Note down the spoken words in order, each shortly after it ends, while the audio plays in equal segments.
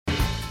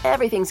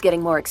Everything's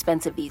getting more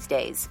expensive these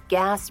days.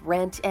 Gas,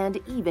 rent, and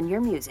even your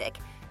music.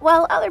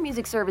 While other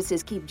music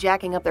services keep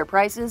jacking up their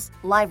prices,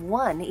 Live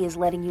One is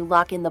letting you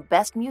lock in the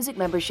best music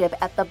membership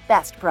at the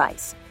best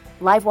price.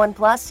 Live One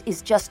Plus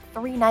is just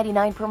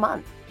 $3.99 per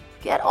month.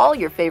 Get all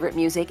your favorite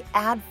music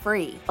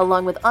ad-free,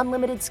 along with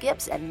unlimited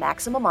skips and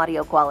maximum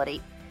audio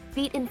quality.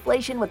 Beat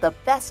inflation with the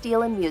best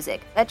deal in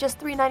music at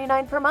just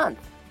 $3.99 per month.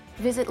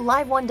 Visit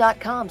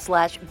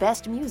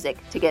liveone.com/bestmusic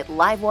to get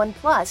Live One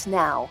Plus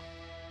now.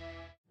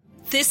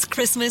 This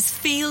Christmas,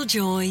 feel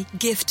joy,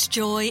 gift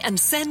joy, and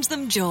send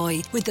them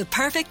joy with the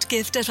perfect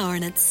gift at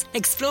Arnott's.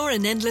 Explore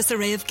an endless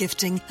array of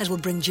gifting that will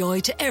bring joy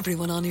to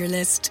everyone on your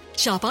list.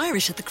 Shop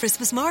Irish at the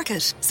Christmas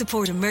market.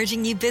 Support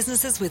emerging new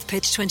businesses with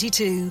Pitch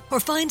 22. Or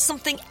find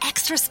something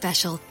extra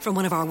special from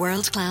one of our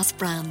world-class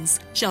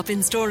brands. Shop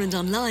in-store and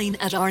online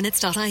at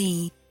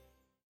arnotts.ie.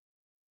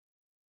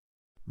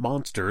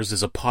 Monsters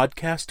is a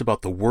podcast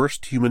about the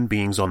worst human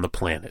beings on the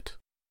planet.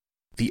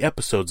 The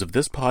episodes of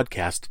this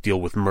podcast deal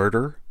with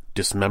murder,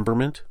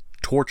 dismemberment,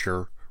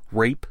 torture,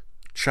 rape,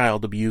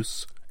 child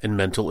abuse, and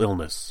mental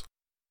illness.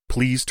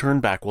 Please turn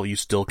back while you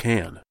still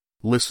can.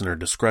 Listener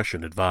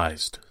discretion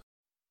advised.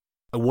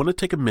 I want to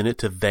take a minute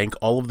to thank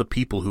all of the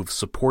people who've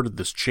supported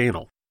this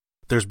channel.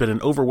 There's been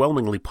an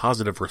overwhelmingly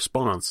positive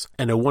response,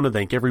 and I want to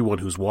thank everyone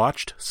who's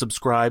watched,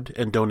 subscribed,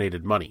 and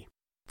donated money.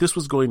 This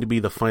was going to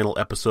be the final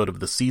episode of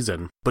the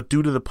season, but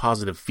due to the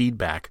positive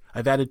feedback,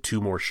 I've added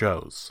 2 more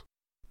shows.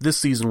 This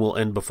season will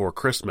end before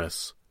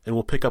Christmas, and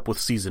we'll pick up with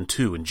Season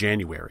 2 in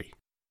January.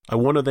 I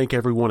want to thank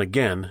everyone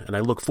again, and I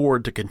look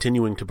forward to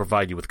continuing to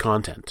provide you with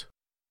content.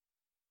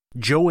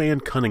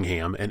 JoAnn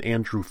Cunningham and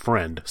Andrew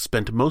Freund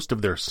spent most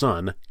of their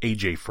son,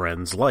 AJ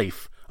Freund's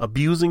life,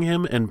 abusing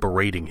him and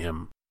berating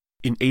him.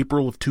 In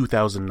April of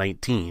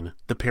 2019,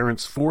 the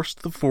parents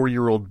forced the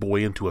 4-year-old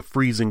boy into a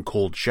freezing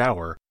cold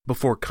shower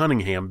before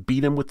Cunningham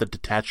beat him with a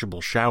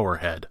detachable shower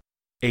head.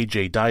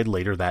 AJ died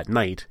later that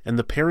night, and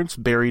the parents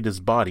buried his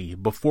body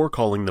before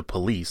calling the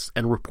police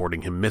and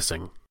reporting him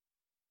missing.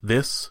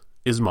 This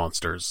is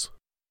Monsters.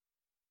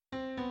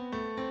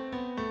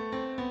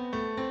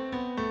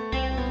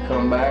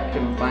 Come back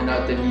and find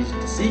out that he's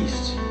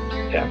deceased.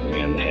 Tapping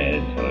me on the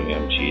head, telling me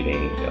I'm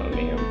cheating, telling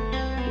me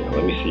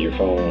let me see your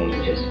phone.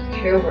 Just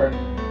kill her,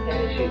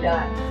 and she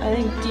died. I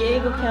think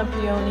Diego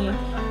Campione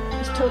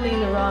is totally in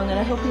the wrong, and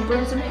I hope he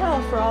burns in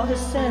hell for all his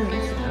sins.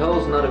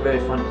 Hell's not a very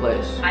fun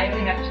place. I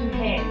only have 2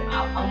 hands.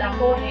 I'm not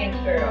 4 hands,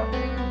 girl.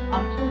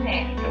 I'm 2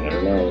 hands. And I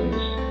don't know,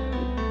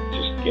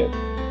 just get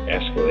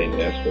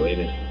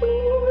escalated.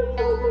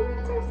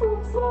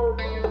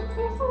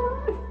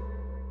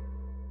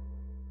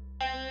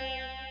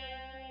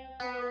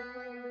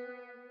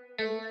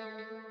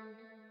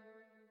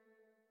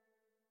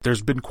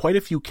 There's been quite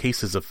a few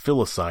cases of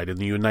filicide in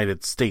the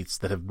United States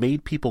that have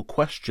made people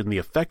question the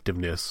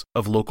effectiveness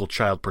of local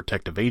child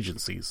protective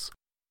agencies.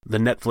 The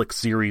Netflix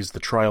series The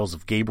Trials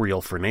of Gabriel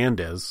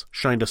Fernandez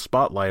shined a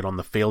spotlight on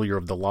the failure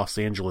of the Los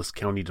Angeles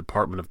County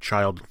Department of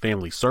Child and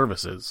Family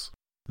Services.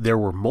 There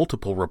were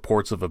multiple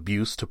reports of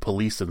abuse to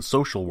police and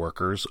social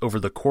workers over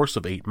the course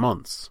of 8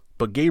 months,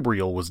 but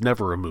Gabriel was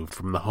never removed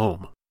from the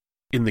home.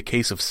 In the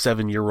case of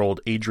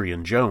 7-year-old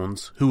Adrian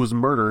Jones, who was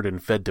murdered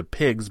and fed to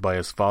pigs by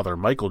his father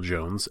Michael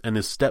Jones and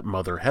his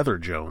stepmother Heather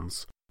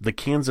Jones, the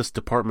Kansas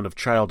Department of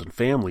Child and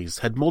Families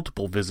had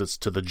multiple visits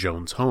to the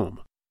Jones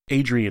home.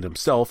 Adrian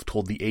himself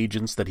told the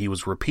agents that he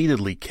was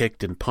repeatedly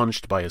kicked and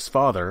punched by his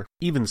father,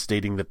 even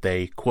stating that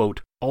they,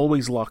 quote,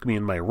 always lock me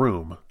in my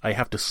room, I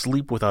have to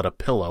sleep without a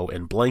pillow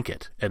and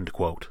blanket, end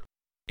quote.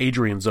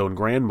 Adrian's own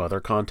grandmother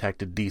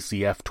contacted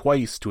DCF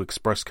twice to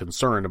express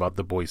concern about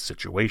the boy's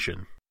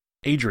situation.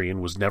 Adrian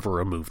was never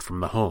removed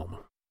from the home.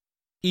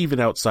 Even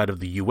outside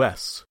of the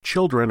U.S.,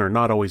 children are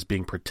not always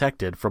being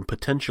protected from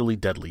potentially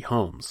deadly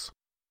homes.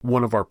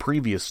 One of our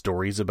previous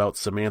stories about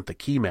Samantha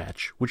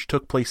Keymatch, which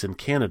took place in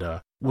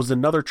Canada, was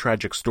another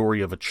tragic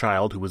story of a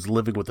child who was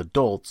living with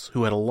adults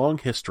who had a long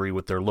history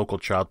with their local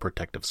child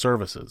protective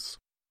services.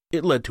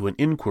 It led to an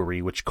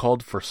inquiry which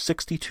called for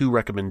 62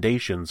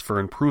 recommendations for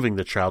improving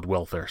the child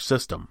welfare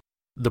system.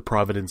 The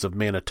Province of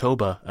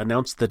Manitoba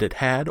announced that it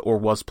had or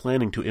was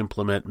planning to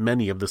implement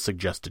many of the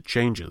suggested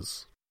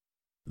changes.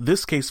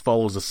 This case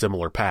follows a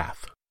similar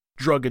path.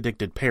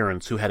 Drug-addicted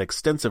parents who had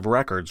extensive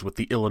records with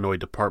the Illinois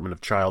Department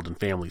of Child and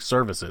Family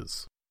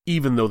Services.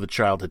 Even though the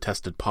child had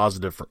tested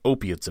positive for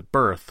opiates at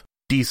birth,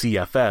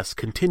 DCFS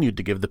continued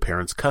to give the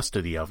parents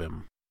custody of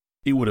him.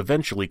 It would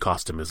eventually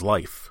cost him his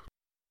life.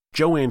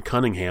 JoAnn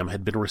Cunningham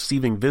had been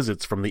receiving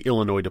visits from the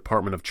Illinois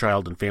Department of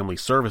Child and Family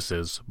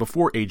Services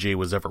before AJ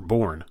was ever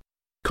born.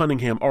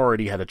 Cunningham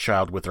already had a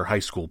child with her high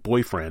school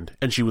boyfriend,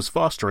 and she was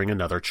fostering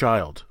another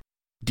child.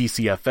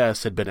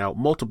 DCFS had been out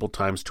multiple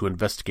times to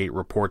investigate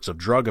reports of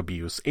drug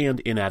abuse and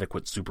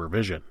inadequate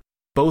supervision.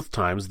 Both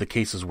times the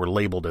cases were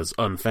labeled as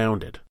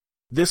unfounded.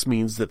 This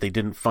means that they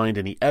didn't find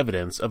any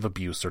evidence of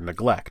abuse or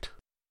neglect.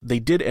 They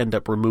did end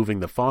up removing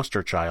the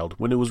foster child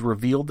when it was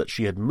revealed that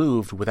she had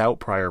moved without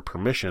prior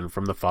permission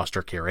from the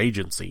foster care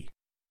agency.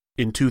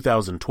 In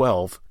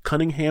 2012,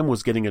 Cunningham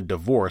was getting a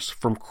divorce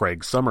from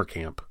Craig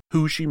Summercamp,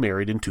 who she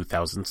married in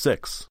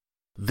 2006.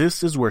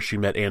 This is where she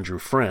met Andrew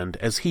Freund,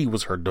 as he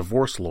was her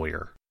divorce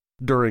lawyer.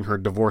 During her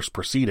divorce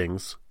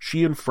proceedings,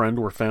 she and Freund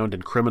were found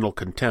in criminal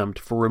contempt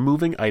for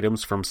removing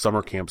items from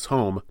Summercamp's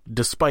home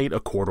despite a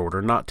court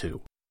order not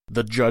to.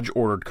 The judge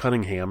ordered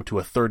Cunningham to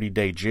a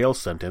 30-day jail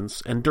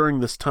sentence, and during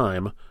this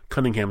time,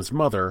 Cunningham's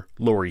mother,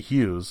 Lori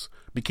Hughes,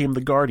 became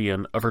the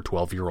guardian of her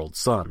 12-year-old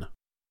son.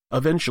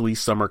 Eventually,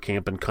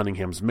 Summercamp and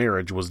Cunningham's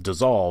marriage was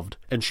dissolved,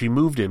 and she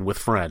moved in with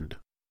Freund.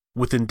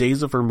 Within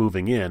days of her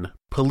moving in,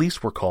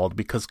 police were called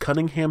because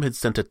Cunningham had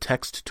sent a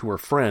text to her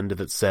friend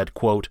that said,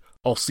 quote,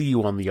 "I'll see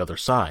you on the other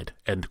side,"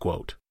 end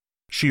quote.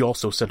 She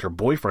also sent her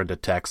boyfriend a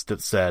text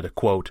that said,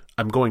 quote,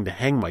 "I'm going to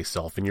hang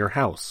myself in your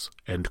house,"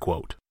 end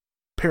quote.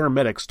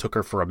 Paramedics took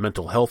her for a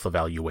mental health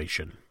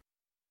evaluation.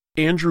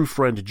 Andrew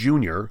Freund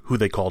Jr., who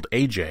they called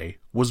AJ,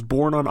 was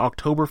born on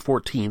October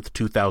 14,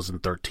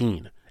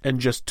 2013, and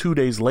just 2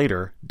 days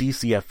later,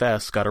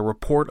 DCFS got a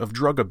report of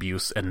drug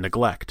abuse and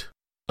neglect.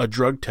 A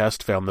drug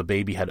test found the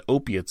baby had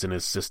opiates in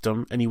his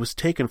system, and he was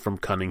taken from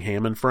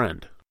Cunningham and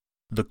Freund.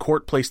 The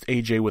court placed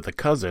AJ with a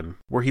cousin,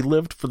 where he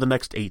lived for the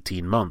next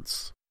 18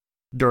 months.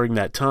 During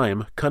that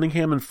time,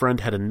 Cunningham and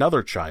Freund had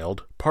another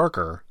child,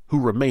 Parker, who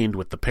remained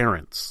with the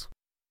parents.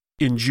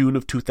 In June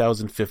of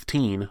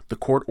 2015, the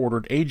court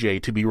ordered AJ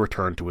to be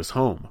returned to his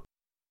home.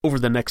 Over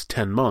the next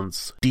 10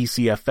 months,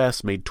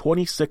 DCFS made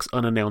 26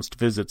 unannounced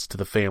visits to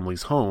the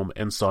family's home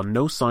and saw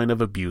no sign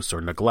of abuse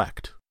or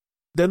neglect.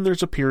 Then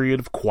there's a period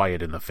of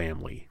quiet in the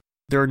family.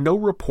 There are no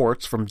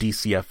reports from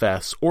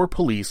DCFS or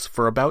police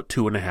for about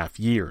 2.5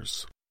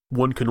 years.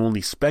 One can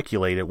only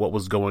speculate at what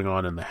was going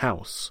on in the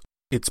house.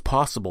 It's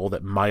possible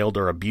that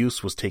milder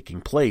abuse was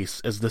taking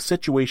place as the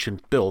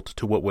situation built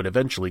to what would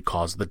eventually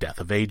cause the death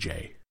of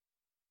AJ.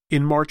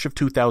 In March of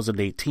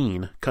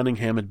 2018,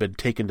 Cunningham had been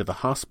taken to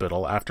the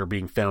hospital after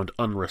being found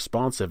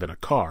unresponsive in a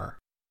car.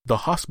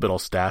 The hospital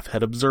staff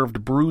had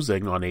observed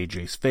bruising on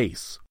AJ's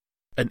face.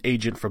 An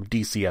agent from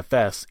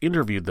DCFS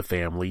interviewed the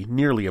family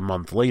nearly a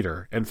month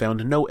later and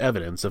found no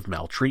evidence of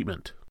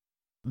maltreatment.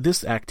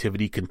 This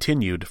activity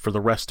continued for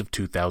the rest of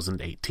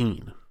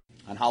 2018.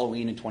 On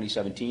Halloween in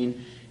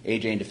 2017,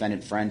 AJ and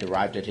defendant Freund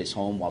arrived at his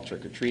home while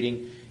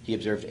trick-or-treating. He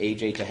observed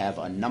AJ to have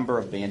a number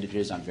of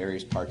bandages on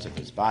various parts of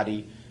his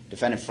body.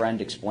 Defendant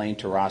Freund explained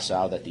to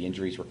Rossau that the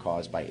injuries were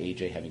caused by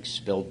AJ having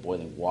spilled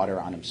boiling water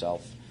on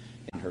himself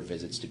in her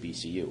visits to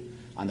BCU.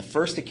 On the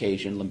first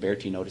occasion,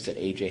 Lamberti noticed that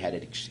AJ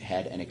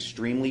had an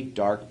extremely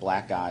dark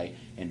black eye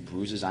and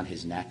bruises on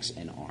his neck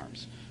and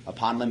arms.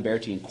 Upon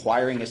Lamberti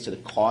inquiring as to the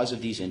cause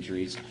of these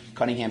injuries,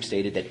 Cunningham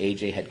stated that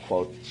AJ had,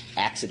 quote,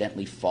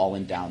 accidentally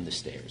fallen down the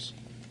stairs.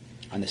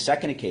 On the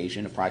second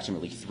occasion,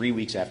 approximately 3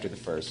 weeks after the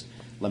first,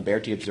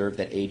 Lamberti observed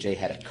that AJ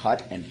had a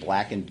cut and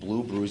black and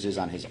blue bruises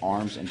on his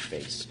arms and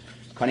face.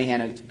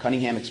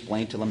 Cunningham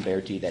explained to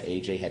Lamberti that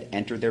AJ had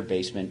entered their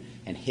basement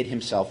and hit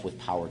himself with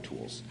power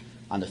tools.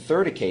 On the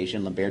third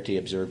occasion, Lamberti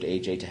observed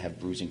AJ to have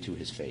bruising to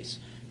his face.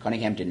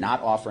 Cunningham did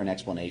not offer an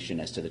explanation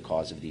as to the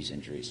cause of these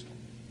injuries.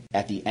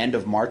 At the end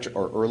of March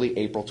or early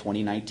April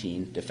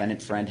 2019,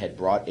 defendant Freund had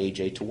brought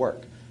AJ to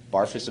work.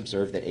 Barfus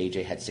observed that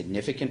AJ had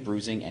significant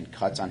bruising and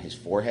cuts on his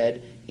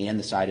forehead and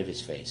the side of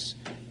his face.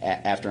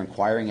 After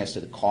inquiring as to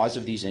the cause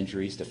of these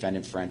injuries,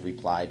 defendant Freund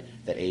replied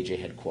that AJ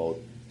had,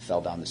 quote,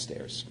 fell down the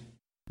stairs.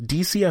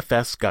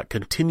 DCFS got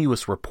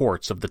continuous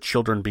reports of the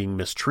children being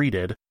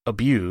mistreated,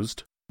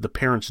 abused, the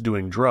parents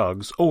doing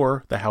drugs,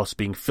 or the house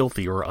being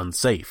filthy or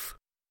unsafe.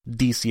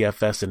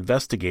 DCFS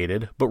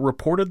investigated, but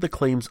reported the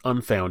claims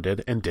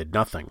unfounded and did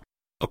nothing.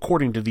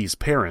 According to these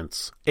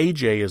parents,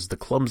 AJ is the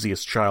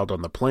clumsiest child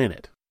on the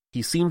planet.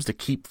 He seems to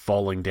keep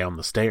falling down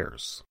the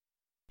stairs.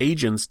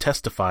 Agents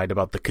testified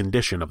about the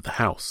condition of the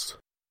house.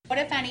 What,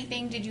 if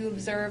anything, did you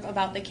observe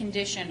about the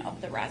condition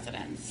of the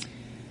residence?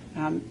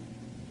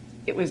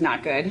 It was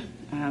not good.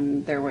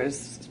 There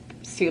was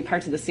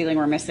parts of the ceiling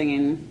were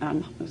missing,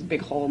 and there was a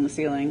big hole in the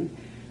ceiling.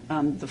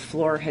 The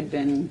floor had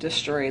been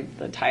destroyed.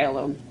 The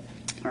tile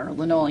or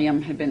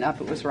linoleum had been up.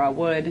 It was raw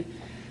wood.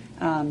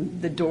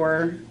 The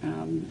door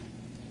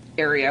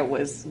area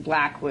was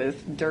black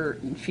with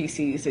dirt and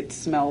feces. It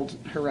smelled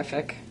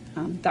horrific.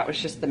 That was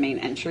just the main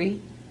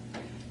entry.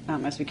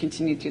 As we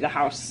continued through the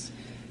house,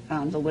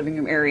 the living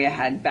room area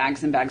had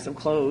bags and bags of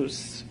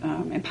clothes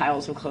and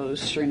piles of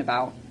clothes strewn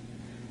about.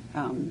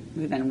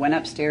 We then went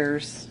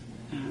upstairs,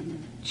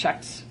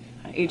 checked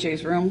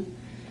AJ's room.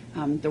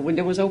 The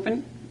window was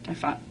open. I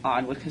thought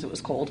odd because it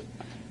was cold.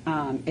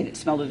 And it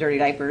smelled of dirty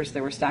diapers.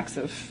 There were stacks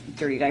of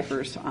dirty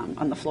diapers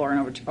on the floor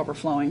and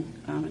overflowing,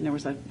 and there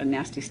was a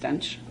nasty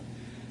stench.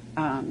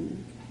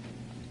 And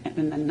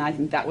then I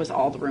think that was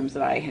all the rooms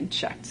that I had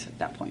checked at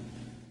that point.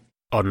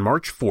 On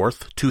March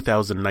 4th,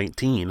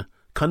 2019,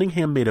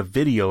 Cunningham made a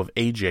video of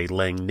AJ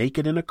laying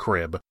naked in a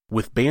crib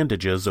with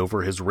bandages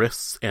over his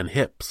wrists and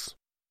hips.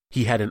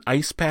 He had an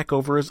ice pack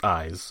over his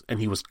eyes, and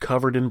he was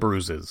covered in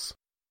bruises.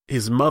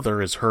 His mother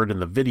is heard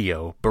in the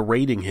video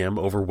berating him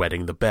over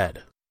wetting the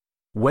bed.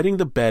 Wetting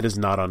the bed is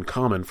not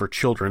uncommon for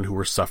children who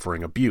are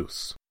suffering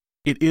abuse.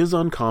 It is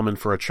uncommon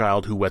for a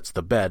child who wets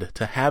the bed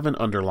to have an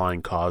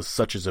underlying cause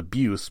such as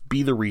abuse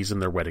be the reason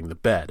they're wetting the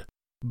bed.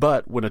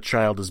 But when a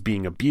child is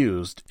being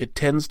abused, it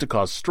tends to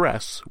cause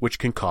stress, which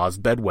can cause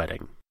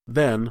bedwetting.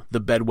 Then, the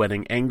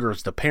bedwetting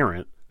angers the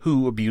parent,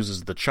 who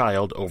abuses the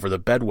child over the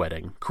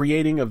bedwetting,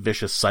 creating a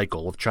vicious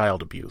cycle of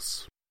child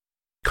abuse.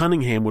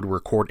 Cunningham would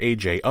record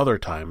AJ other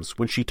times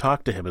when she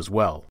talked to him as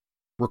well.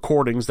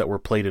 Recordings that were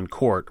played in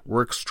court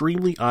were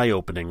extremely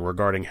eye-opening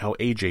regarding how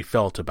AJ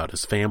felt about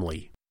his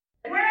family.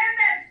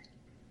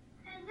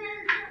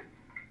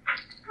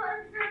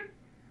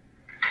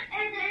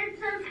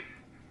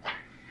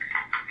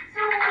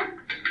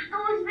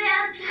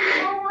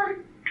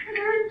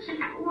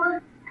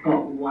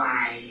 But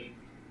why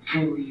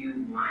do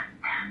you want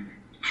them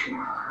to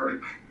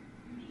hurt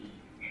me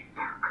and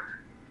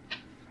Parker?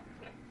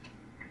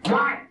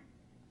 Why?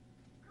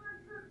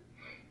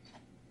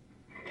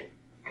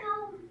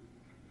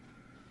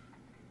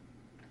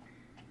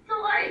 So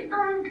I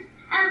don't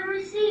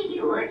ever see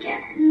you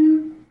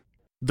again.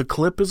 The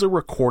clip is a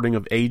recording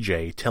of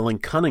AJ telling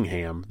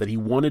Cunningham that he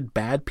wanted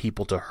bad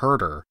people to hurt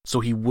her so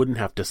he wouldn't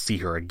have to see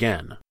her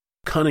again.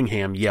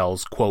 Cunningham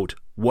yells, quote,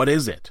 "What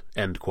is it?"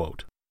 End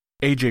quote.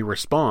 AJ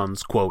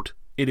responds, quote,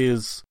 "It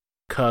is,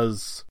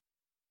 cause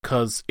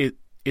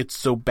it's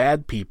so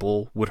bad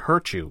people would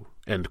hurt you,"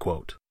 end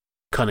quote.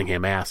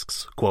 Cunningham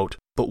asks, quote,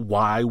 "But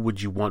why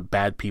would you want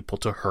bad people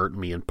to hurt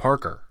me and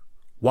Parker?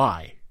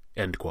 Why?"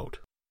 End quote.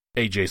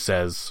 AJ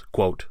says,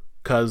 quote,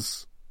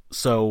 "'Cause,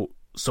 so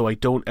I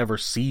don't ever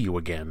see you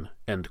again,"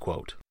 end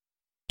quote.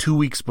 2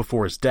 weeks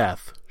before his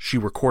death, she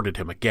recorded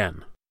him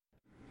again.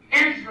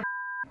 Answer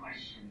the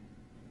question.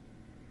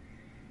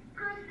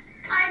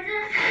 I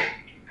just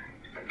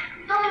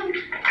don't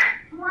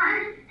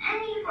want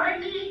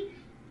anybody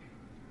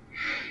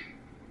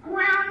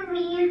around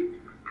me.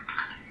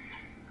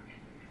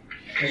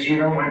 Because you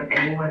don't want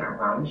anyone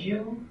around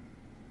you?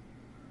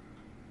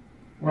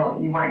 Well,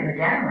 you want your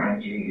dad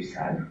around you, you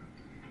said.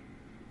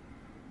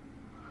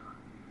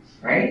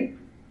 Right?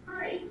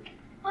 Right.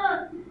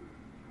 But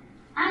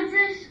I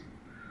just...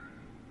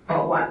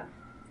 But what?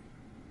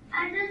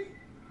 I just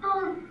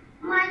don't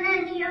want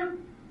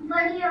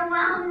anybody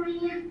around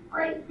me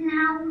right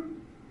now.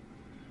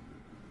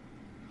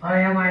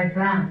 Why is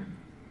that?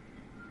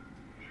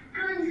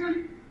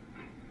 Because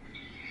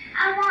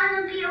I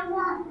want to be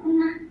alone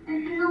with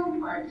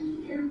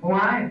nobody.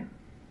 Why?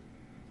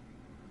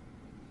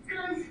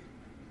 Because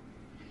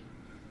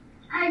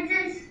I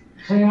just...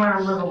 So you want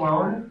to live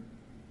alone?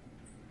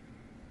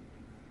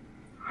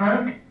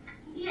 Huh?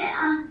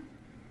 Yeah.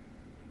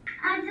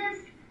 I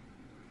just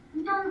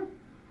don't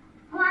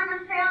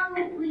want a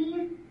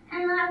family,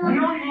 and I want...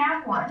 You don't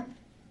have one.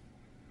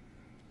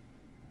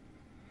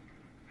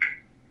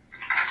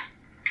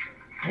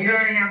 You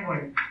already have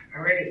one,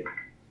 already.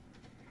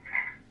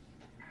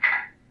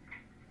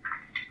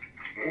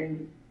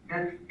 And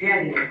that's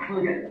Daddy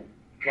included.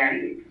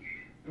 Daddy,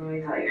 let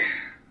me tell you.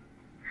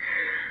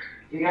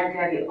 You got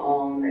Daddy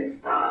all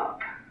mixed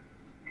up.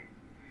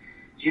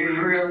 Do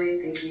you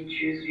really think he'd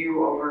choose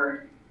you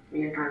over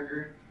me and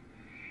Parker?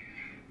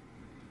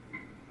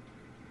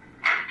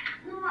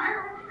 No, I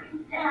don't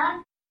think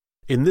that.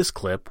 In this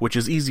clip, which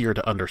is easier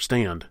to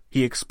understand,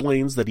 he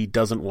explains that he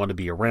doesn't want to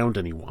be around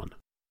anyone.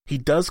 He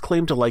does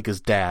claim to like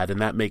his dad, and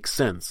that makes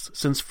sense,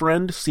 since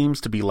Freund seems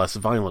to be less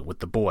violent with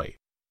the boy.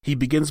 He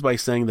begins by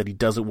saying that he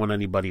doesn't want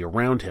anybody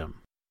around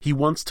him. He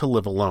wants to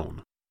live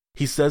alone.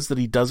 He says that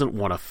he doesn't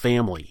want a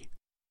family.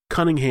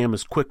 Cunningham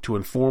is quick to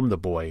inform the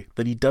boy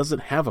that he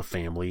doesn't have a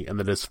family and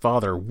that his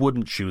father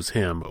wouldn't choose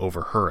him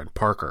over her and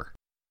Parker.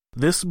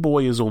 This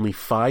boy is only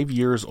 5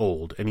 years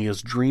old and he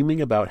is dreaming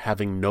about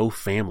having no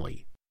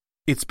family.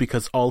 It's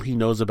because all he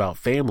knows about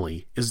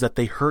family is that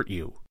they hurt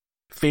you.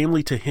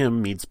 Family to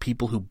him means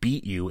people who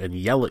beat you and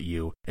yell at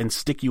you and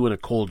stick you in a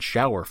cold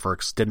shower for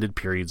extended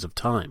periods of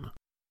time.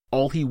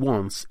 All he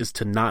wants is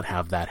to not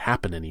have that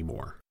happen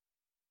anymore.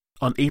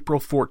 On April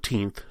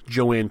 14th,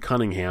 JoAnn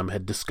Cunningham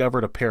had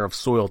discovered a pair of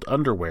soiled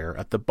underwear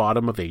at the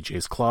bottom of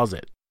AJ's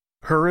closet.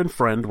 Her and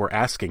Freund were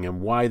asking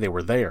him why they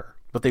were there,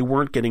 but they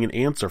weren't getting an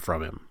answer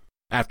from him.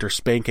 After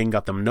spanking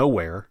got them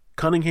nowhere,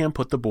 Cunningham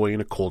put the boy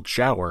in a cold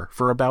shower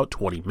for about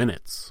 20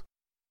 minutes.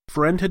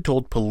 Freund had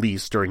told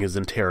police during his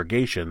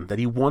interrogation that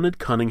he wanted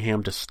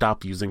Cunningham to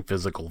stop using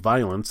physical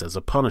violence as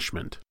a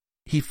punishment.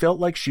 He felt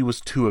like she was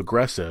too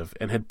aggressive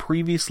and had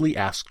previously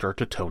asked her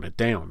to tone it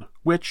down,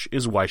 which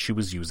is why she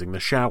was using the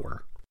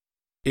shower.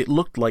 It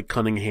looked like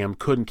Cunningham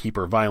couldn't keep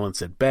her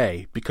violence at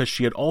bay because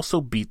she had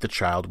also beat the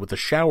child with a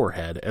shower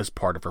head as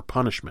part of her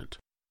punishment.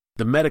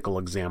 The medical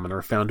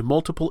examiner found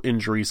multiple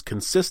injuries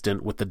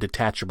consistent with the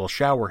detachable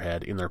shower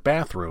head in their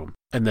bathroom,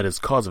 and that his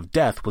cause of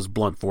death was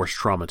blunt force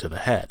trauma to the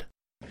head.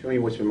 Show me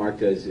what's been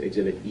marked as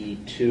Exhibit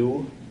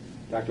E2.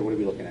 Doctor, what are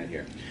we looking at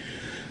here?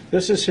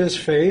 This is his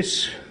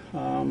face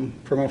from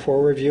a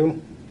forward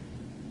view.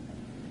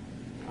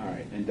 All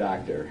right, and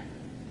doctor,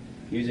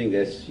 using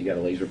this, you got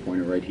a laser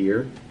pointer right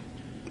here.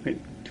 Wait,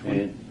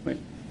 wait.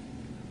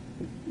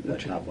 The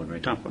top one,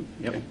 right? Top one,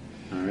 yep. Okay.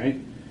 All right.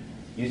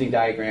 Using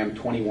diagram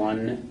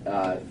 21,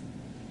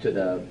 to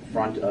the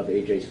front of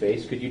AJ's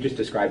face. Could you just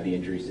describe the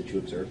injuries that you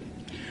observed?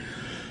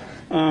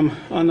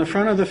 On the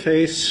front of the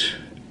face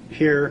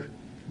here,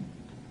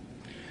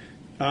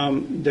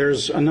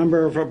 there's a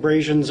number of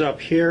abrasions up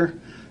here,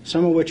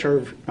 some of which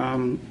are,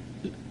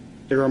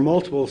 there are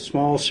multiple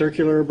small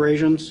circular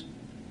abrasions.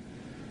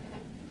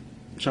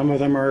 Some of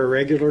them are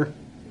irregular.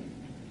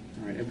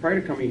 All right. And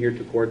prior to coming here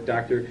to court,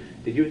 Doctor,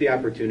 did you have the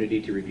opportunity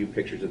to review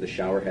pictures of the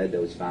shower head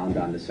that was found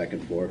on the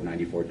second floor of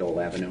 94 Dole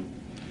Avenue?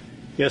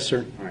 Yes,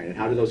 sir. All right. And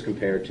how do those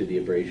compare to the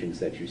abrasions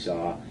that you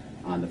saw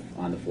on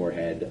the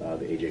forehead of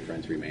AJ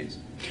Freund's remains?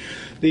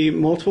 The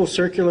multiple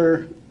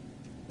circular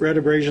red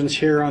abrasions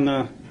here on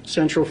the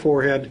central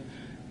forehead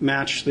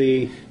match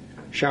the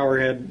shower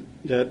head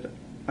that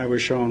I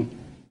was shown.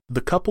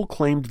 The couple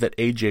claimed that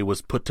AJ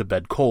was put to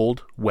bed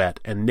cold, wet,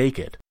 and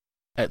naked.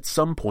 At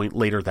some point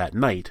later that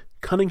night,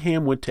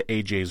 Cunningham went to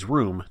AJ's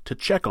room to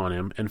check on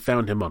him and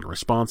found him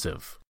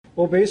unresponsive.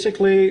 Well,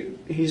 basically,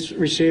 he's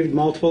received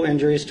multiple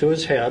injuries to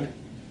his head.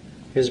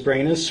 His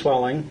brain is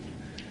swelling.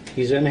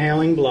 He's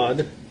inhaling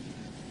blood.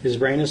 His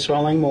brain is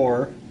swelling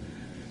more.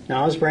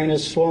 Now his brain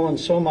is swollen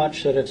so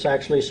much that it's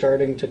actually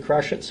starting to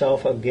crush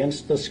itself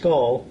against the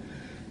skull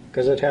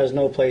because it has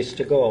no place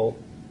to go.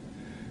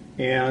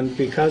 And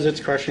because it's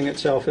crushing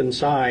itself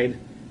inside,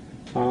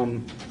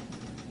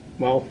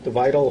 well, the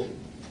vital,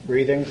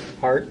 breathing,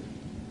 heart,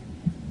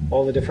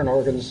 all the different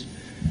organs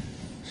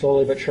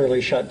slowly but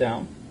surely shut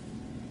down.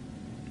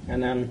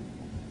 And then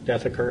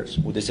death occurs.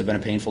 Would this have been a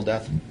painful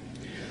death?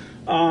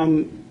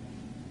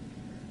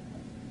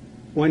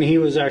 When he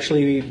was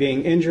actually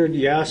being injured,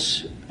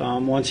 yes.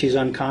 Once he's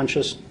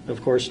unconscious,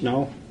 of course,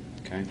 no.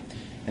 Okay.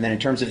 And then in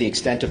terms of the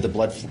extent of the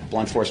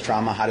blunt force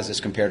trauma, how does this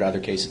compare to other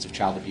cases of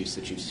child abuse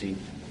that you've seen?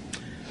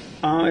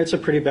 It's a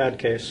pretty bad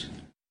case.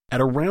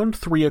 At around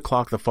 3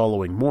 o'clock the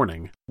following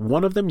morning,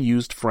 one of them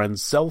used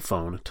Freund's cell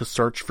phone to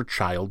search for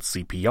child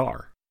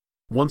CPR.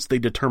 Once they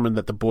determined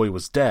that the boy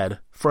was dead,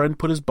 Freund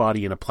put his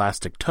body in a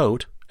plastic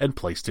tote and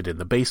placed it in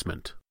the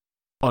basement.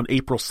 On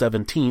April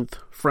 17th,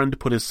 Freund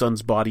put his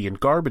son's body in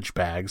garbage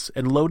bags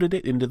and loaded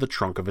it into the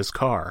trunk of his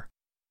car.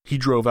 He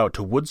drove out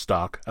to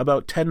Woodstock,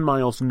 about 10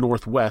 miles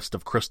northwest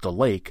of Crystal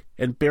Lake,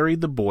 and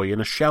buried the boy in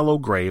a shallow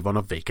grave on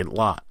a vacant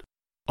lot.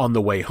 On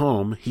the way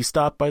home, he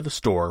stopped by the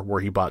store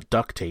where he bought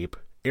duct tape,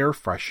 air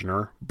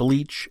freshener,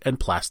 bleach, and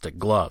plastic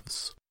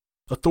gloves.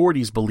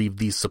 Authorities believe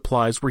these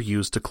supplies were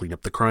used to clean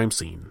up the crime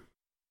scene.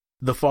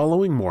 The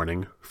following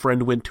morning,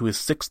 Freund went to his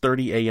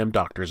 6:30 a.m.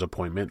 doctor's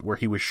appointment where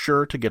he was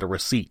sure to get a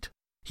receipt.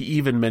 He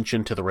even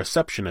mentioned to the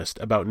receptionist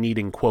about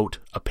needing, quote,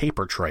 a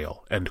paper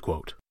trail, end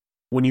quote.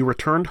 When he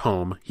returned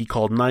home, he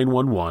called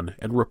 911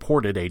 and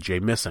reported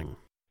AJ missing.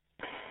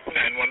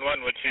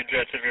 911, what's the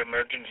address of your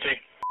emergency?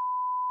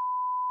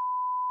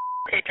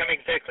 Okay, tell me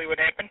exactly what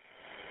happened.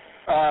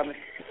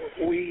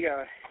 We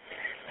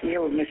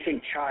have a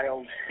missing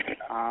child.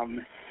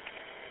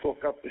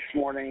 Woke up this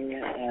morning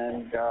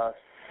and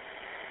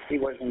he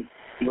wasn't.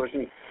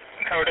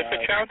 How old is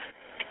the child?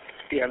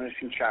 Yeah,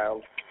 missing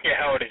child. Yeah,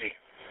 how old is he?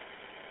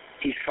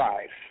 He's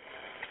 5.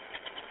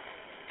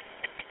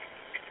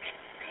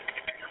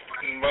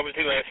 And what was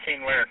he last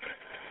seen wearing?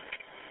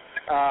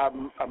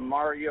 A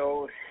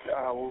Mario,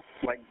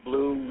 like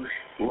blue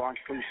long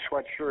sleeve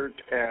sweatshirt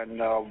and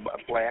a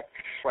black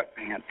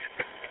sweatpants.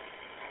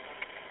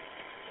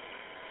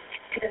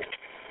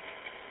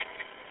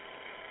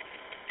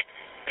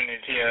 And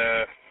is he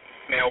a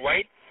male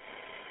white?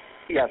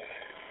 Yes.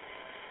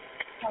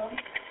 Okay.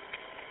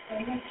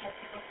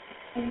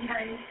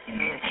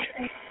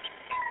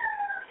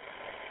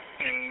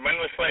 And when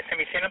was the last time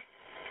you seen him?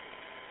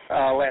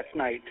 Last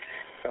night,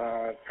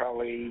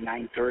 probably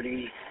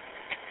 9:30,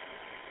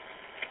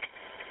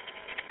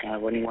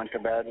 when he went to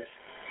bed.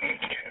 Okay.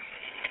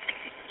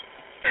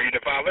 Are you the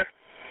father?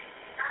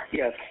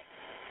 Yes.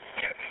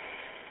 Okay.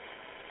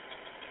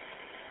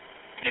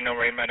 Do you know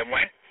where you met him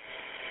when?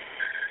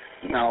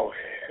 No.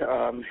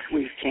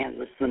 We've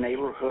canvassed the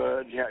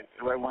neighborhood.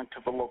 I went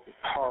to the local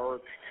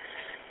park.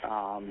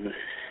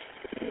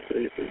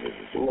 The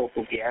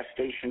local gas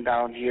station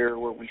down here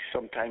where we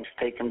sometimes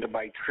take them to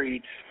buy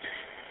treats.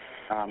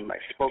 I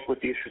spoke with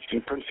the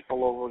assistant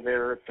principal over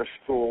there at the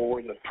school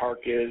where the park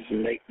is,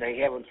 and they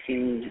haven't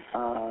seen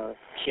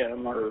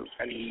Kim or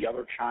any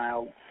other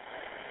child.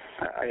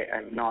 I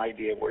have no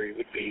idea where he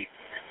would be.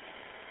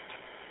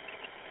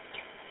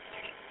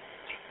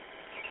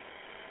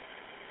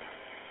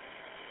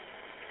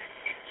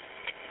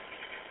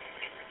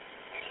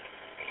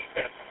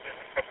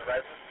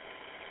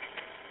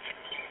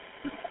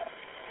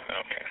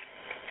 Okay.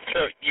 So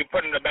you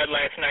put him to bed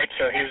last night,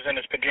 so he was in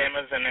his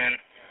pajamas, and then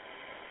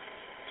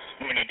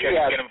when you tried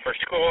to get him for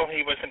school,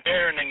 he wasn't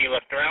there, and then you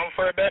looked around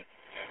for a bit?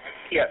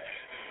 Yes.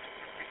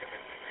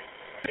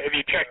 Have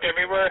you checked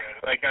everywhere,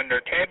 like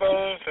under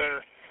tables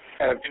or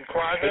in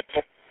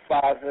closets?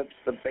 Closets,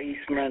 the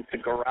basement, the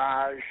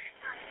garage,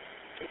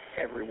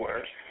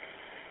 everywhere.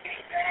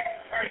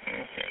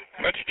 Okay.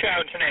 What's the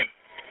child's name?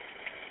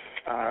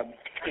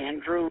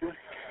 Andrew,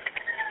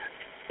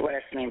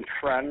 last name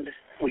Freund.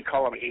 We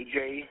call him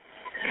AJ.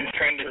 And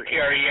Freund is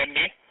T-R-E-N-D?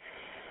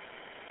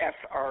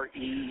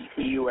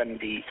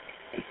 Freund.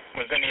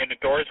 Was any of the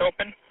doors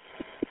open?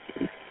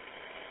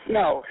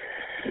 No.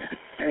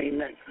 I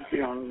mean,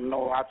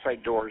 no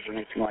outside doors or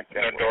anything like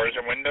that. No doors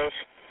or windows?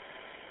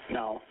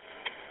 No.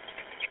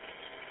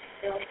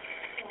 And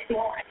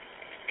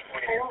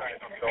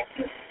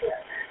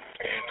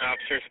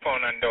officer's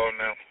phone on door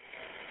now.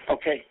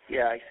 Okay,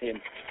 yeah, I see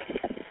him.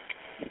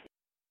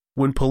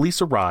 When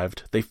police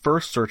arrived, they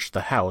first searched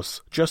the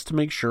house just to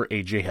make sure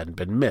AJ hadn't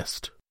been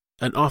missed.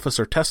 An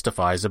officer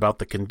testifies about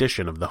the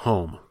condition of the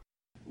home.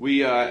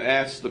 We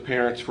asked the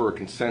parents for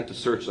consent to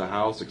search the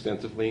house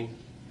extensively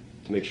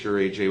to make sure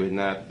AJ had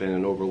not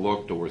been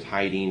overlooked or was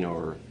hiding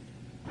or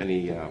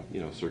any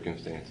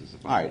circumstances.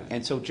 All right,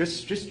 and so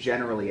just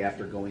generally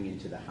after going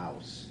into the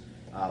house,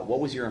 what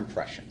was your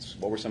impressions?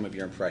 What were some of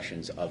your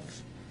impressions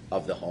of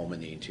the home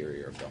and the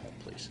interior of the home,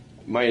 please?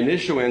 My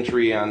initial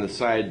entry on the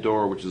side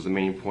door, which is the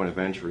main point of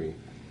entry,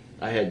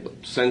 I had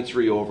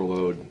sensory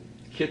overload.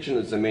 Kitchen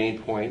is the main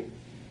point.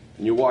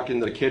 When you walk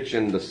into the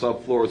kitchen, the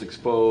subfloor is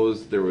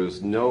exposed. There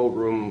was no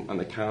room on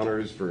the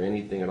counters for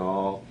anything at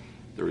all.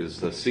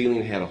 The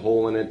ceiling had a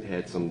hole in it,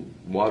 had some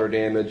water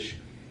damage.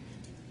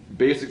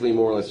 Basically,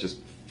 more or less just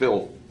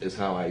filth is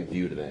how I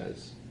viewed it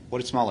as. What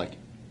did it smell like?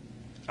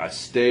 A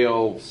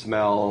stale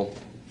smell,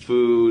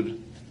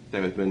 food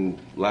that had been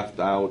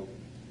left out.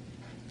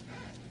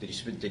 Did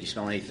you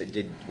smell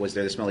anything? Was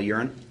there the smell of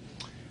urine?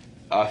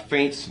 A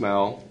faint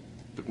smell.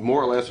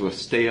 More or less a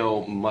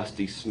stale,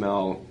 musty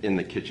smell in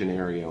the kitchen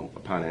area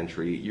upon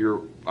entry.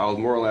 I was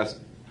more or less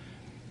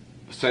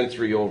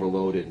sensory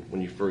overloaded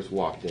when you first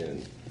walked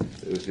in.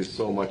 It was just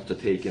so much to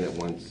take in at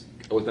once.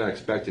 I was not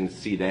expecting to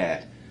see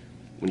that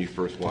when you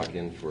first walk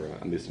in for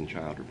a missing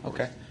child report.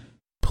 Okay.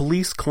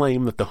 Police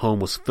claim that the home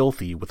was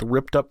filthy with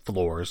ripped-up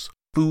floors,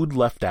 food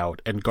left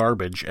out, and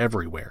garbage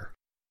everywhere.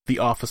 The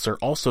officer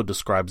also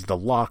describes the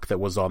lock that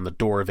was on the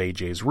door of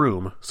AJ's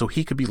room so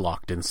he could be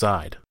locked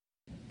inside.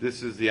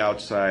 This is the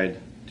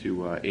outside to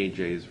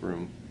AJ's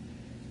room.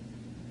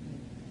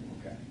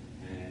 Okay.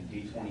 And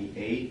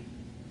D28?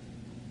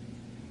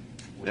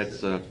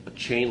 That's a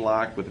chain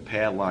lock with a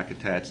padlock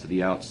attached to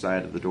the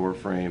outside of the door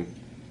frame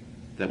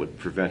that would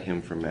prevent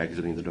him from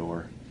exiting the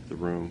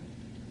room.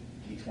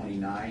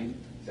 D29,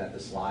 is that the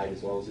slide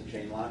as well as the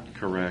chain lock?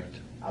 Correct.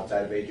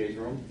 Outside of AJ's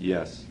room?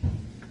 Yes.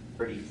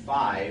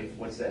 35,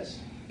 what's this?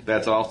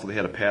 That's also, they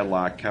had a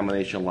padlock,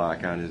 combination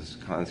lock on his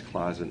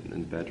closet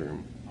in the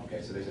bedroom.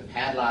 Okay, so there's a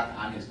padlock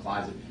on his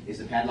closet. Is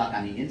the padlock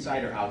on the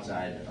inside or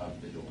outside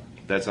of the door?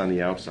 That's on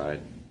the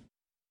outside.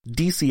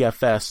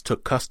 DCFS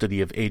took custody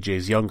of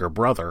AJ's younger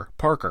brother,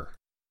 Parker.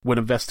 When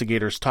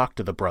investigators talked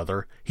to the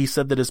brother, he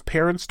said that his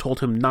parents told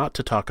him not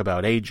to talk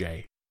about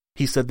AJ.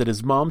 He said that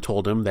his mom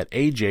told him that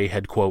AJ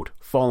had, quote,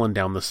 fallen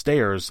down the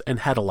stairs and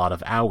had a lot of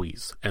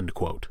owies, end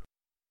quote.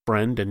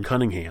 Freund and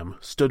Cunningham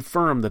stood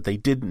firm that they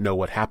didn't know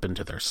what happened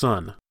to their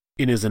son.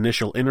 In his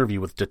initial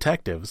interview with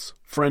detectives,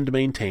 Freund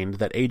maintained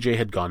that AJ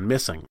had gone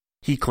missing.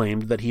 He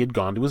claimed that he had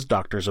gone to his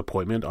doctor's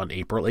appointment on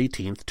April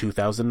 18,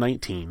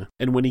 2019,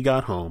 and when he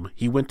got home,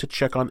 he went to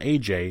check on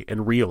AJ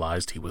and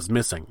realized he was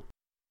missing.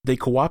 They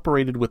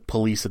cooperated with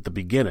police at the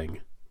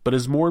beginning, but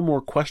as more and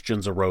more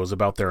questions arose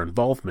about their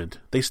involvement,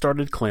 they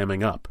started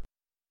clamming up.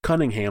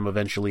 Cunningham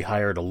eventually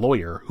hired a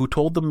lawyer who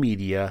told the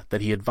media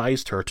that he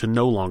advised her to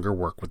no longer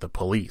work with the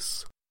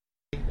police.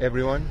 Hey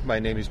everyone, my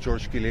name is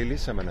George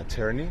Gililis. I'm an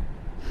attorney.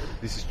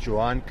 This is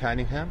JoAnn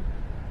Cunningham,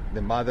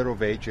 the mother of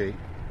AJ.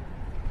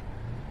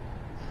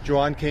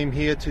 JoAnn came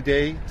here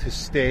today to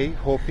stay,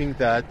 hoping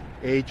that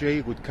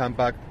AJ would come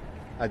back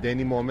at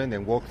any moment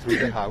and walk through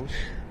the house.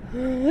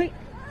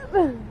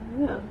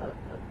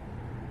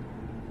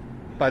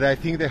 But I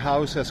think the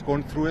house has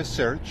gone through a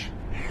search,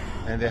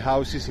 and the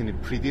house is in a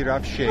pretty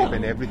rough shape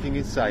and everything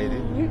inside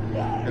it.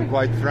 And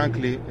quite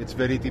frankly, it's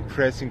very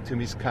depressing to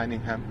Miss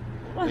Cunningham,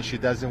 and she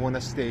doesn't want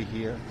to stay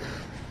here.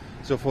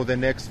 So for the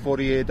next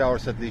 48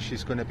 hours at least,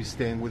 she's going to be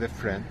staying with a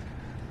friend.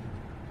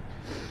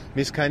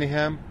 Miss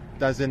Cunningham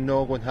doesn't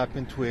know what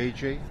happened to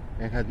AJ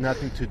and had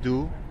nothing to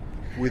do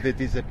with the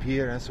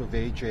disappearance of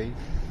AJ.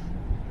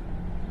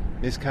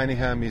 Miss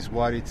Cunningham is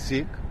worried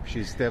sick.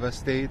 She's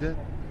devastated.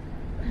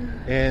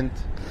 And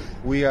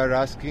we are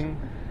asking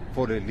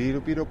for a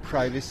little bit of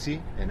privacy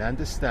and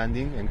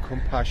understanding and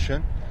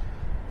compassion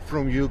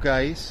from you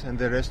guys and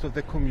the rest of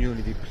the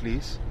community,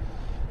 please.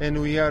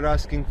 And we are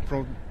asking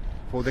for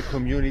the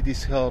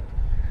community's help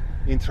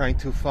in trying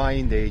to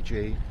find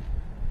AJ.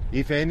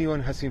 If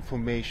anyone has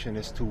information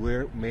as to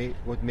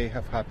what may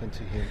have happened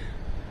to him,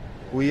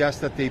 we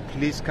ask that they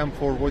please come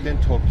forward and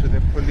talk to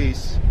the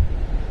police.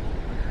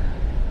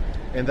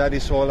 And that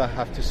is all I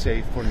have to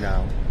say for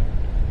now.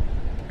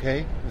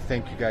 Okay? Well,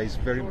 thank you guys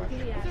very much. Is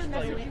there a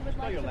message you would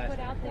like to put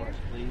out there?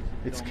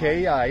 It's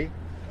K-I-L-I-L-I-S.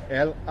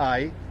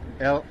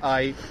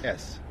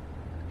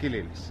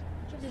 Gililis.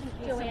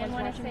 JoAnn,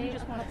 want to say a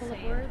couple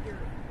of words?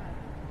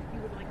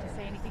 You would like to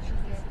say anything?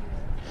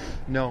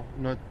 No,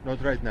 not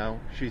right now.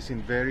 She's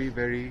in very,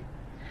 very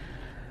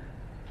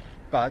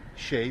bad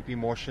shape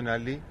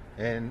emotionally,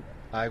 and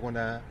I want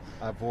to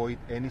avoid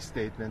any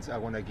statements. I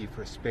want to give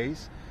her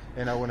space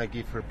and I want to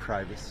give her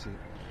privacy.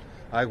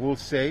 I will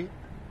say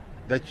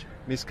that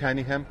Miss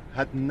Cunningham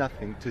had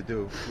nothing to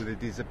do with the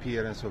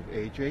disappearance of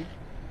AJ.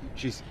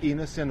 She's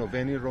innocent of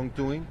any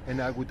wrongdoing,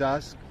 and I would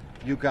ask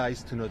you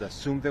guys to not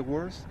assume the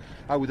worst.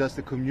 I would ask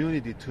the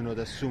community to not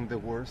assume the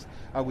worst.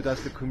 I would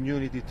ask the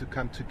community to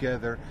come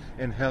together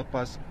and help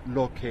us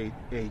locate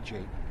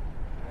AJ.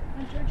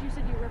 George, you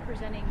said you're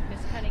representing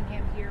Miss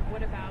Cunningham here.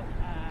 What about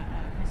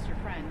Mr.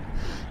 Freund?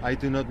 I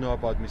do not know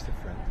about Mr.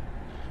 Freund.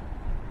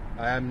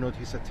 I am not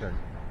his attorney.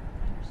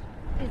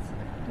 Is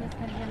Miss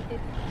Cunningham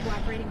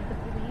cooperating with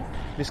the police?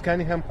 Miss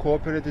Cunningham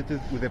cooperated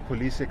with the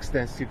police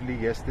extensively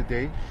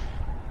yesterday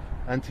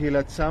until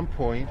at some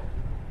point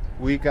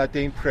we got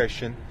the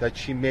impression that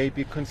she may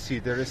be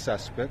considered a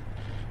suspect.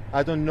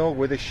 I don't know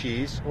whether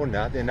she is or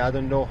not, and I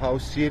don't know how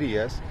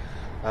serious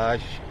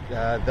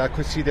that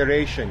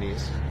consideration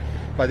is.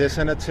 But as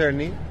an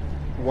attorney,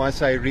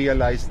 once I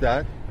realized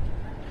that,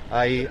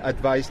 I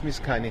advised Ms.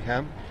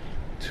 Cunningham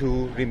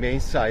to remain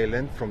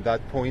silent from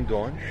that point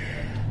on.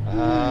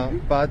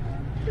 But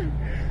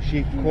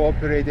she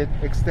cooperated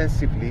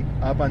extensively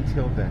up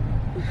until then.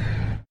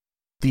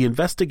 The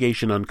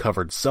investigation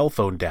uncovered cell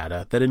phone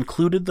data that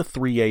included the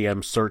 3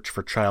 a.m. search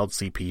for child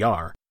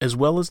CPR, as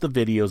well as the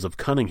videos of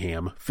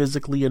Cunningham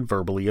physically and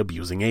verbally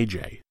abusing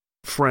AJ.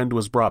 Freund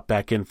was brought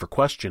back in for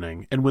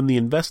questioning, and when the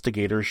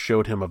investigators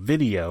showed him a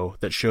video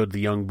that showed the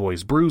young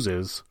boy's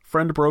bruises,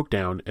 Freund broke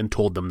down and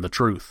told them the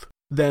truth.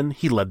 Then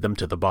he led them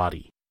to the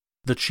body.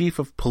 The chief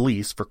of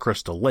police for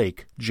Crystal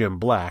Lake, Jim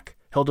Black,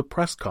 held a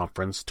press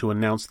conference to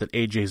announce that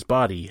AJ's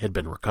body had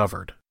been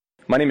recovered.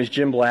 My name is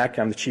Jim Black.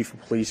 I'm the chief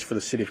of police for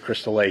the city of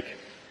Crystal Lake.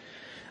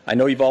 I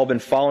know you've all been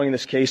following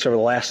this case over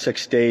the last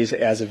 6 days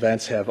as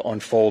events have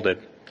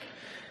unfolded.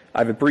 I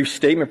have a brief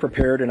statement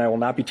prepared, and I will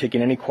not be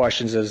taking any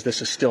questions as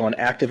this is still an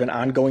active and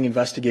ongoing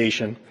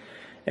investigation,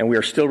 and we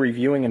are still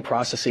reviewing and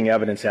processing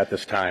evidence at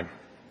this time.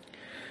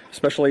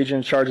 Special Agent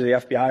in charge of the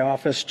FBI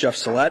office, Jeff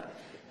Sillett,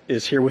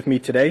 is here with me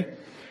today.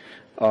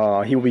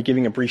 He will be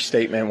giving a brief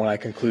statement when I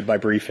conclude my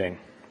briefing.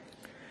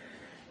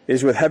 It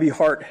is with heavy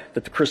heart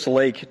that the Crystal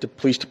Lake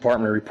Police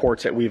Department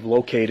reports that we've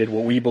located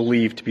what we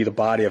believe to be the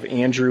body of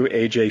Andrew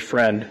A.J.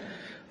 Freund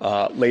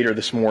earlier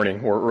this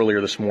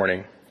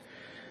morning.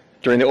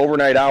 During the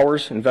overnight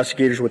hours,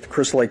 investigators with the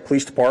Crystal Lake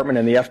Police Department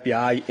and the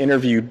FBI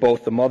interviewed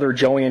both the mother,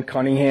 JoAnn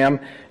Cunningham,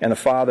 and the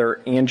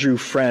father, Andrew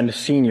Freund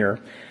Sr.,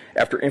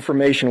 after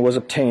information was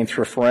obtained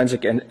through a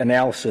forensic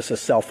analysis of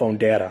cell phone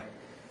data.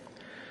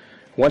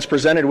 Once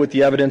presented with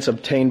the evidence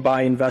obtained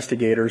by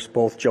investigators,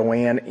 both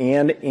JoAnn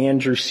and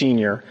Andrew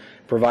Sr.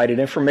 provided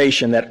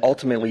information that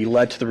ultimately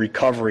led to the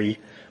recovery,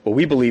 what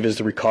we believe is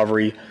the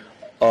recovery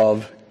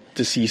of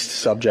deceased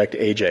subject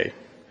AJ.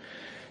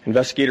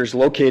 Investigators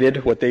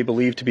located what they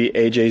believe to be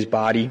AJ's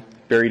body,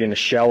 buried in a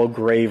shallow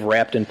grave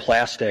wrapped in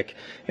plastic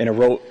in a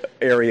remote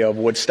area of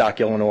Woodstock,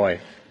 Illinois.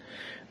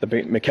 The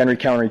McHenry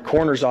County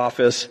Coroner's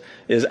Office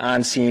is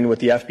on scene with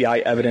the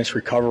FBI Evidence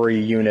Recovery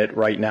Unit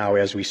right now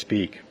as we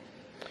speak.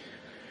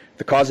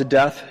 The cause of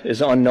death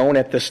is unknown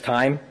at this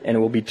time, and it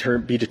will be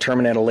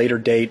determined at a later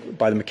date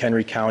by the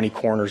McHenry County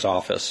Coroner's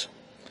Office.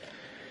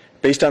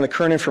 Based on the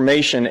current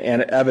information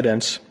and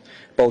evidence,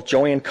 both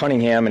JoAnn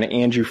Cunningham and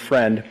Andrew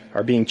Freund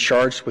are being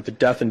charged with the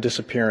death and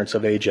disappearance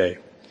of AJ.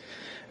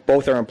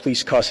 Both are in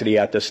police custody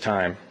at this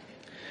time.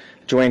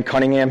 JoAnn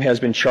Cunningham has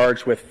been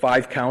charged with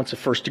 5 counts of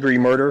first-degree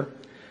murder,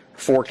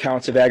 4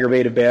 counts of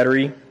aggravated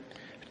battery,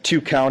 2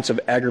 counts of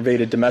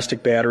aggravated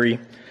domestic battery,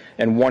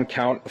 and 1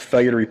 count of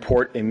failure to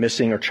report a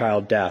missing or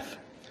child death.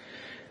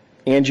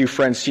 Andrew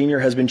Freund Sr.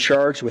 has been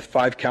charged with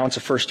 5 counts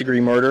of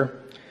first-degree murder,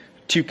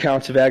 2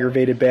 counts of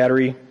aggravated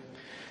battery,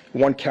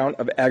 1 count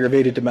of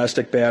aggravated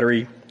domestic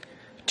battery,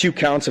 2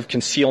 counts of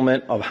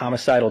concealment of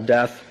homicidal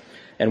death,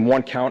 and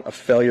 1 count of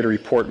failure to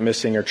report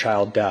missing or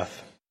child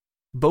death.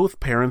 Both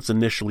parents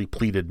initially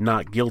pleaded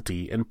not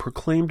guilty and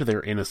proclaimed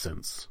their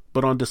innocence,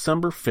 but on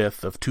December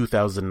 5th of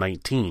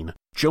 2019,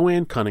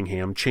 JoAnn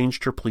Cunningham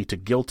changed her plea to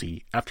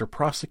guilty after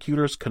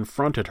prosecutors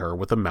confronted her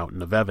with a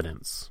mountain of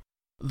evidence.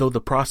 Though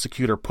the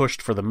prosecutor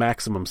pushed for the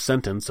maximum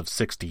sentence of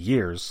 60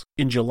 years,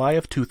 in July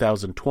of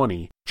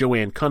 2020,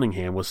 JoAnn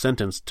Cunningham was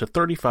sentenced to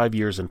 35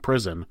 years in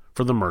prison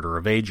for the murder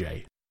of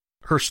AJ.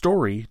 Her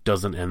story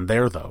doesn't end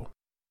there, though.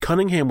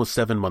 Cunningham was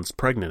 7 months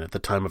pregnant at the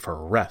time of her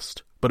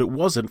arrest, but it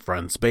wasn't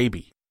Freund's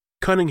baby.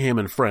 Cunningham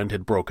and Freund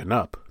had broken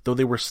up, though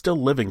they were still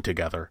living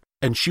together,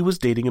 and she was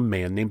dating a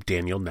man named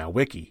Daniel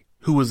Nowicki,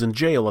 who was in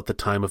jail at the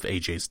time of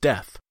AJ's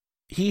death.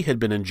 He had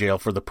been in jail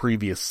for the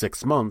previous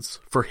 6 months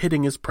for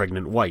hitting his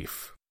pregnant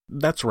wife.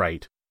 That's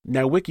right,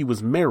 Nowicki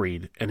was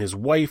married and his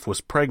wife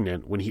was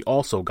pregnant when he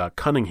also got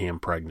Cunningham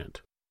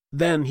pregnant.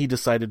 Then he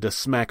decided to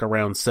smack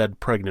around said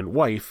pregnant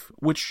wife,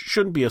 which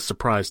shouldn't be a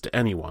surprise to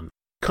anyone.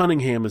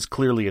 Cunningham is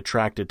clearly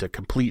attracted to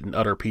complete and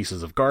utter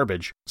pieces of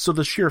garbage, so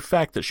the sheer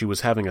fact that she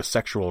was having a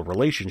sexual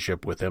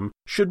relationship with him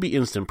should be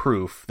instant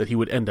proof that he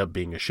would end up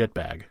being a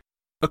shitbag.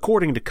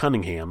 According to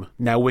Cunningham,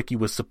 Nowicki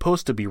was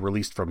supposed to be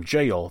released from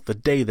jail the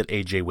day that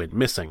AJ went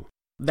missing.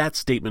 That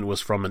statement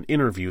was from an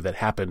interview that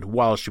happened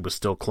while she was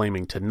still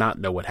claiming to not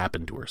know what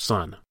happened to her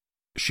son.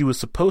 She was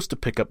supposed to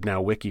pick up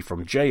Nowicki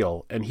from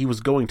jail, and he was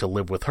going to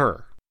live with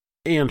her,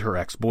 and her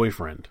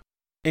ex-boyfriend,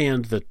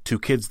 and the 2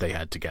 kids they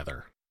had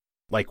together.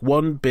 Like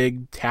one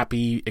big,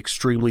 happy,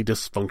 extremely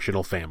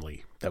dysfunctional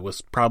family that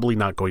was probably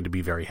not going to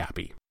be very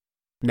happy.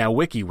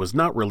 Nowicki was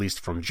not released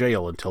from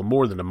jail until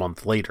more than a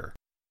month later.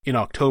 In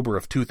October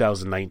of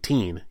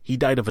 2019, he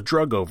died of a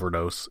drug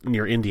overdose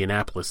near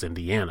Indianapolis,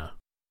 Indiana.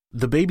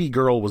 The baby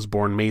girl was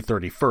born May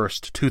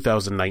 31st,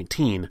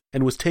 2019,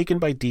 and was taken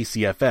by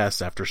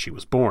DCFS after she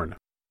was born.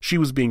 She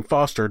was being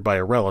fostered by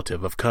a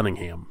relative of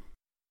Cunningham.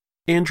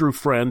 Andrew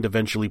Freund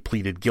eventually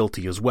pleaded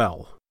guilty as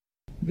well.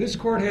 This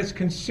court has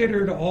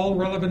considered all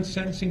relevant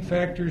sentencing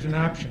factors and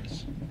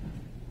options,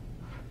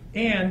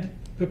 and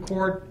the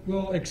court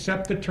will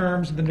accept the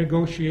terms of the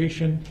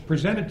negotiation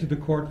presented to the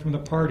court from the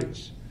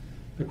parties.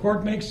 The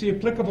court makes the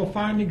applicable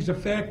findings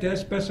of fact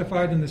as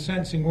specified in the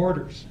sentencing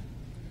orders.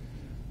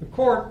 The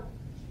court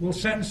will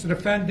sentence the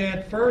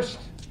defendant first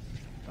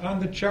on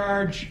the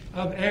charge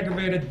of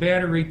aggravated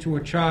battery to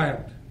a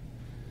child.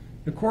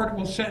 The court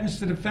will sentence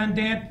the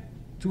defendant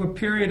to a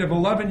period of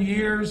 11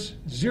 years,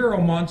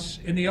 0 months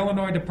in the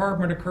Illinois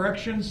Department of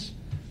Corrections,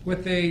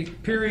 with a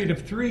period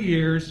of 3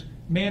 years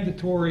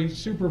mandatory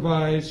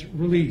supervised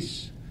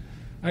release.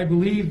 I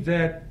believe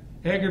that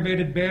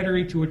aggravated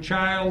battery to a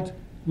child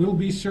will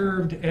be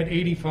served at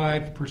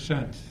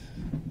 85%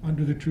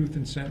 under the Truth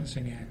in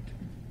Sentencing Act.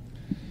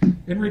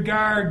 In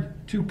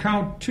regard to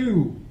count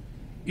 2,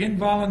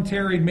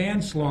 involuntary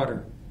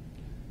manslaughter,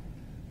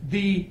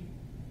 the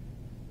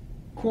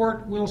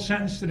court will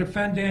sentence the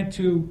defendant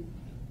to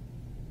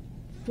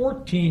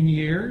 14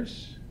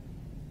 years,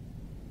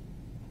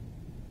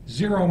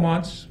 0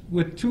 months,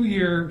 with 2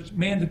 years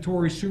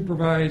mandatory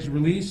supervised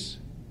release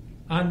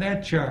on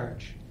that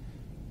charge.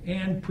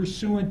 And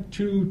pursuant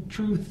to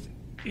Truth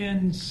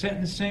in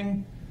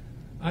Sentencing,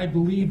 I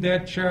believe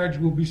that charge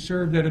will be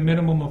served at a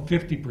minimum of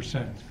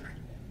 50%.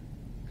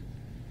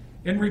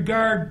 In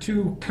regard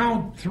to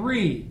count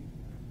 3,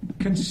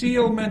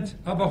 concealment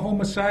of a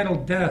homicidal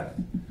death,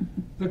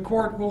 the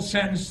court will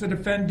sentence the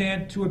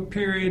defendant to a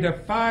period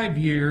of 5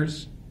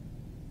 years,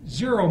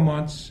 0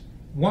 months,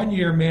 1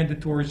 year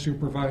mandatory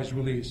supervised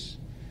release.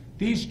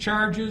 These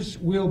charges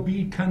will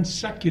be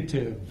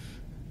consecutive,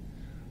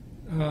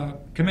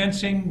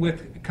 commencing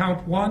with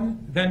count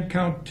 1, then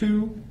count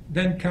 2,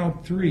 then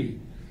count 3.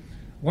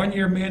 1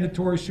 year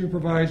mandatory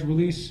supervised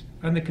release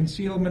on the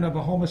concealment of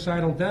a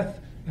homicidal death,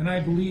 and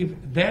I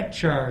believe that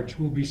charge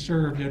will be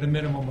served at a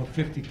minimum of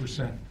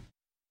 50%.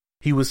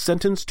 He was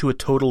sentenced to a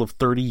total of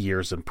 30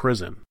 years in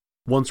prison.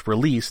 Once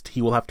released,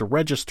 he will have to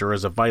register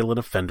as a violent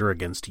offender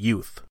against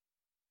youth.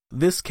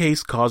 This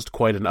case caused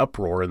quite an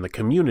uproar in the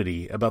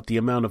community about the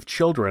amount of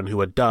children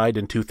who had died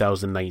in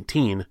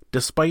 2019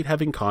 despite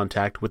having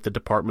contact with the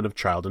Department of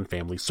Child and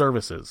Family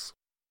Services.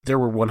 There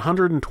were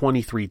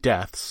 123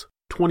 deaths,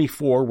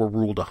 24 were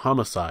ruled a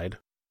homicide,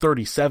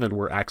 37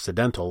 were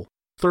accidental,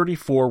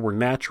 34 were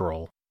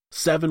natural,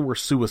 7 were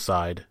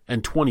suicide,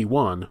 and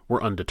 21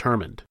 were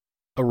undetermined.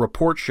 A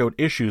report showed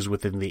issues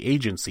within the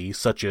agency,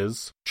 such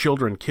as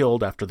children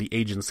killed after the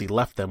agency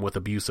left them with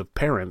abusive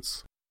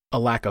parents, a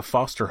lack of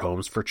foster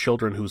homes for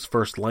children whose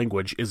first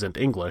language isn't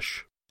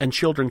English, and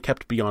children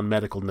kept beyond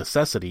medical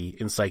necessity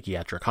in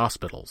psychiatric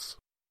hospitals.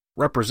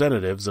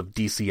 Representatives of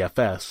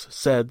DCFS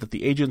said that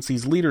the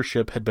agency's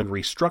leadership had been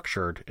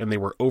restructured and they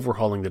were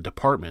overhauling the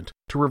department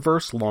to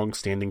reverse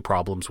long-standing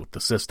problems with the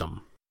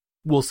system.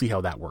 We'll see how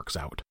that works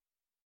out.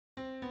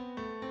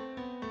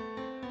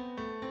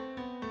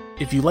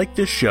 If you like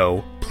this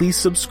show, please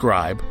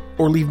subscribe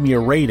or leave me a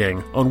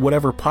rating on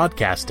whatever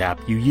podcast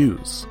app you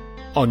use.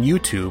 On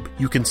YouTube,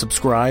 you can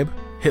subscribe,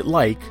 hit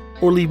like,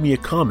 or leave me a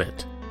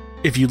comment.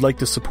 If you'd like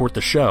to support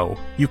the show,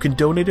 you can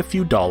donate a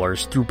few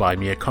dollars through Buy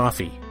Me a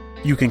Coffee.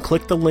 You can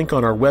click the link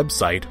on our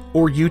website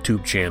or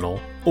YouTube channel,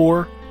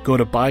 or go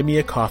to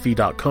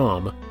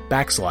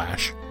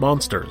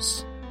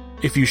buymeacoffee.com/monsters.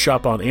 If you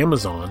shop on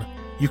Amazon,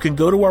 you can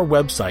go to our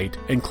website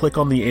and click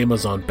on the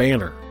Amazon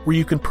banner, where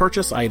you can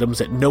purchase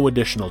items at no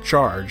additional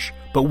charge,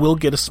 but will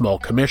get a small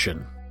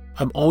commission.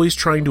 I'm always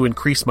trying to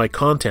increase my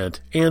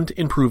content and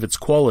improve its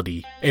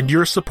quality, and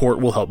your support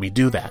will help me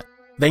do that.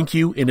 Thank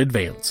you in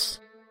advance.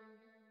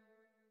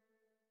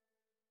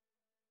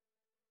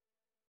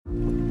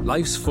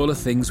 Life's full of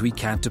things we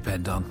can't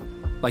depend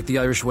on, like the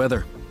Irish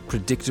weather,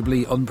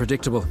 predictably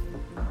unpredictable.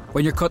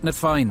 When you're cutting it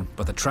fine,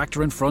 but the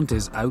tractor in front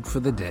is out for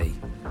the day.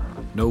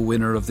 No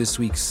winner of this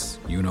week's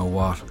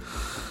you-know-what.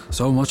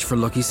 So much for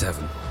Lucky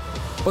 7.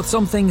 But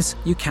some things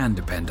you can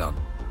depend on,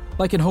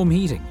 like in home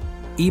heating.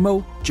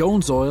 Emo,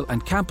 Jones Oil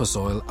and Campus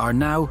Oil are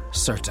now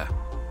CERTA,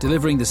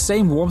 delivering the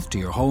same warmth to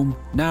your home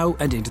now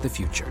and into the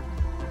future.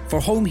 For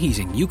home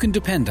heating you can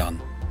depend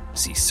on,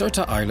 see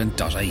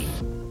CERTAIreland.ie.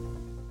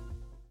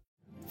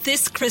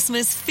 This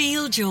Christmas,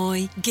 feel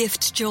joy,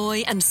 gift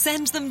joy and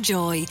send them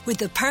joy with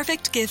the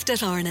perfect gift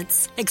at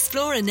Arnott's.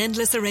 Explore an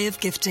endless array of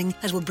gifting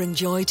that will bring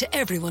joy to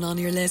everyone on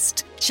your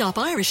list. Shop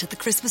Irish at the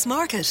Christmas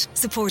market.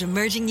 Support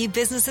emerging new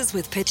businesses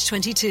with Pitch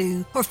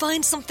 22. Or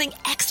find something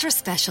extra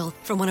special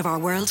from one of our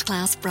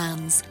world-class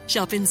brands.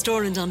 Shop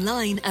in-store and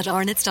online at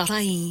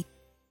arnotts.ie.